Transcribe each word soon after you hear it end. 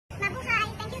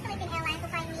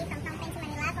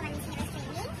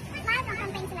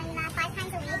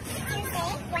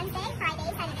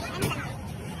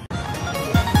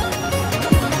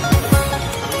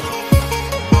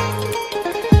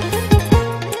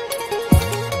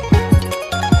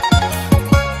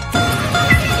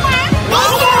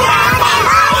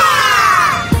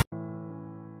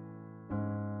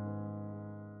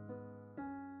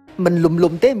mình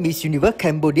lùm tới Miss Universe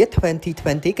Cambodia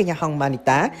 2020 cái nhà hàng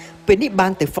Manita ពេលនេះបា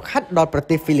នទៅហ្វឹកហាត់ដល់ប្រ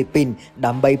ទេសហ្វីលីពីន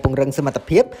ដើម្បីពង្រឹងសមត្ថ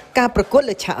ភាពការប្រកួត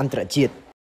លើឆាកអន្តរជាតិ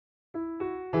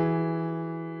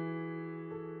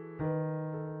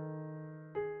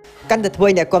កាន់តែធ្វើ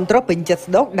ឲ្យអ្នកគ្រប់គ្រងពេញចិត្ត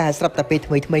ស្ដុកដែលស្រាប់តែពេល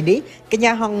ថ្មីនេះកញ្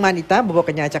ញាហងម៉ានីតាបវរ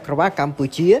កញ្ញាចក្រវាលកម្ពុ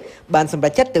ជាបានសម្រេ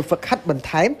ចចិត្តទៅហ្វឹកហាត់បន្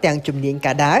ថែមទាំងជំនាញ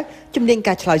ការដើរជំនាញ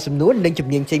ការឆ្លើយសំណួរនិងជំ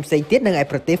នាញផ្សេងទៀតនៅឯ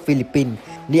ប្រទេសហ្វីលីពីន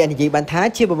នេះនិយាយបានថា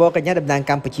ជាបវរកញ្ញាតំណាង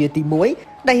កម្ពុជាទី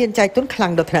1ដែលហ៊ានចែកទុនខ្លាំ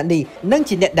ងដល់ថ្នាក់នេះនិង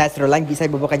ជាអ្នកដែលស្រឡាញ់វិស័យ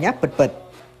បវរកញ្ញាពិត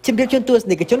ជំរាបជូនទស្ស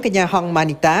និកជនកញ្ញាហងម៉ា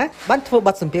នីតាបានធ្វើប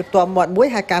ទសម្ភាសន៍ផ្ទាល់មាត់មួយ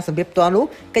ហើយការសម្ភាសន៍ផ្ទាល់នោះ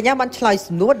កញ្ញាបានឆ្លើយ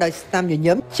សំណួរដោយស្នាមញ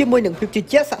ញឹមជាមួយនឹងភាពជឿ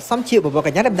ជាក់ស័ក្តិសមជាបវរក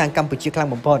ញ្ញាតំណាងកម្ពុជាខ្លាំង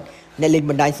បំផុតអ្នកលេង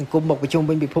បណ្ដាញសង្គមមកប្រជុំ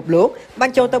វិញពិភពលោកបាន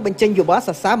ចូលទៅបញ្ចេញយោបល់ស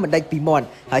រសើរមិនដាច់ពីមាត់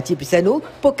ហើយជាពិសេសនោះ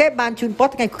ពួកគេបានជូនពរ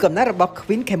ថ្ងៃខួបកំណើតរបស់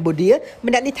Queen Cambodia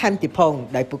ម្នាក់នេះថែមទៀតផង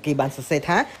ដោយពួកគេបានសរសេរ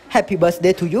ថា Happy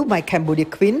birthday to you my Cambodia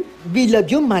Queen we love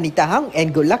you Manita Hong and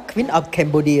good luck Queen of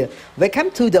Cambodia welcome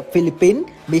to the Philippines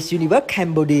Miss Universe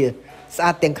Cambodiaស្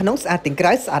អាតទាំងក្នុងស្អាតទាំងក្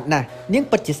រៅស្អាតណាស់នាង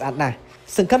ពិតជាស្អាតណាស់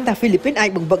សង្ឃឹមថាហ្វីលីពីនអាច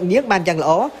បង្វឹកនាងបានយ៉ាងល្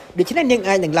អដូច្នេះនាង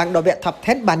អាចនឹងឡើងដល់វគ្គ Top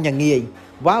 10 បានយ៉ាងងាយ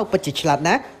វ៉ាវពិតជាឆ្លាត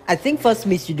ណាស់ I think first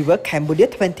Miss Universe Cambodia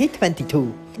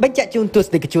 2022បញ្ជាក់ជូនទស្ស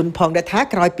និកជនផងដែរថា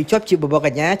ក្រោយពីជាប់ជាបវរក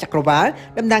ញ្ញាចក្រវាល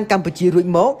តំណាងកម្ពុជារួច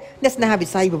មកអ្នកស្នេហាវិ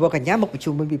ស័យបវរកញ្ញាមកប្រ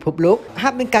ជុំវិញពិភពលោកហា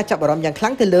ក់មានការចាប់អារម្មណ៍យ៉ាងខ្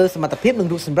លាំងទៅលើសមត្ថភាពនិង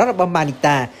រូបសម្រស់របស់ម៉ានី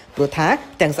តាព្រោះថា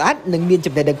ទាំងស្អាតនិងមាន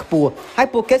ចំណេះដឹងខ្ពស់ហើយ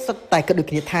ពួកគេសុទ្ធតែគិតដូច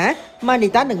គ្នាថាម៉ានី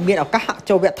តានឹងមានឱកាសហាក់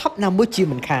ចូលវគ្គ Top ណាមួយជា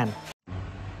មិនខាន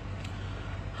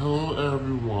Hello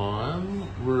everyone,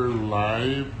 we're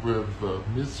live with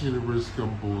Miss Universe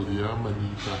Cambodia,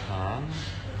 Manita Han,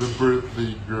 the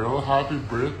birthday girl. Happy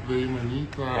birthday,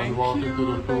 Manita, and welcome to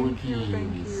the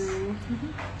Philippines.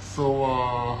 So,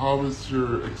 how was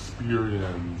your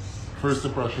experience? First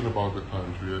impression about the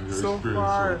country and your experience so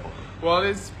far? Well,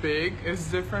 it's big. It's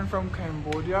different from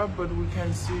Cambodia, but we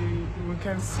can see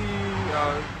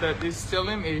that it's still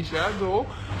in Asia though,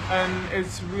 and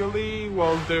it's really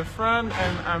different.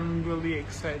 And I'm really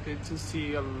excited to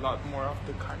see a lot more of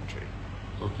the country.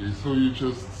 Okay, so you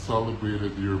just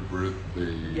celebrated your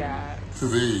birthday. Yes.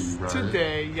 Today, right?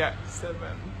 Today, yeah, 7.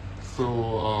 So,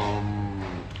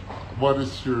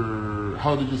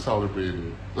 how did you celebrate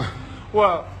it?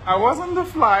 Well, I was on the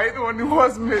flight when it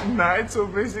was midnight, so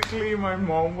basically my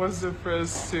mom was the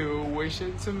first to wish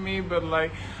it to me, but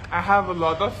like I have a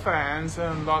lot of fans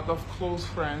and a lot of close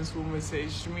friends who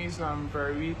messaged me, so I'm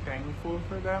very thankful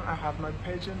for them. I have my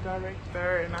pageant director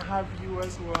and I have you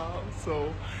as well, so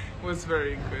it was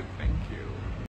very good, thank you.